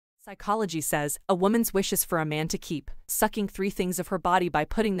Psychology says, a woman's wish is for a man to keep sucking 3 things of her body by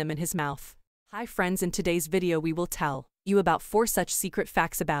putting them in his mouth. Hi friends, in today's video we will tell you about 4 such secret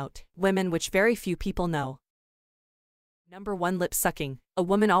facts about women which very few people know. Number 1. Lip sucking. A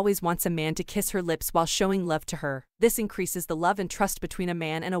woman always wants a man to kiss her lips while showing love to her. This increases the love and trust between a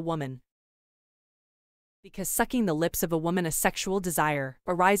man and a woman. Because sucking the lips of a woman, a sexual desire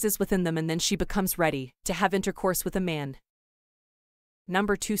arises within them and then she becomes ready to have intercourse with a man.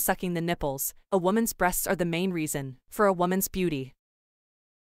 Number 2. Sucking the nipples. A woman's breasts are the main reason for a woman's beauty.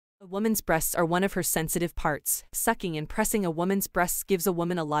 A woman's breasts are one of her sensitive parts. Sucking and pressing a woman's breasts gives a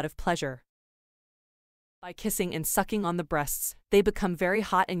woman a lot of pleasure. By kissing and sucking on the breasts, they become very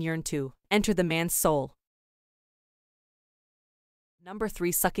hot and yearn to enter the man's soul. Number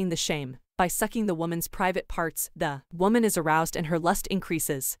 3. Sucking the shame. By sucking the woman's private parts, the woman is aroused and her lust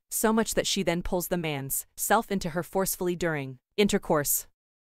increases, so much that she then pulls the man's self into her forcefully during intercourse,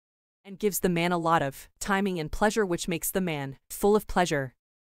 and gives the man a lot of timing and pleasure, which makes the man full of pleasure.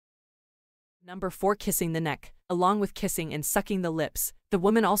 Number 4. Kissing the neck. Along with kissing and sucking the lips, the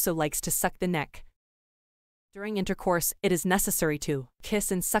woman also likes to suck the neck. During intercourse, it is necessary to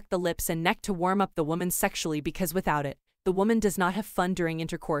kiss and suck the lips and neck to warm up the woman sexually, because without it, the woman does not have fun during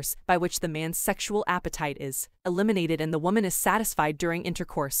intercourse, by which the man's sexual appetite is eliminated and the woman is satisfied during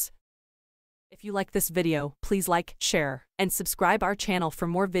intercourse. If you like this video, please like, share, and subscribe our channel for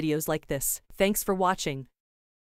more videos like this. Thanks for watching.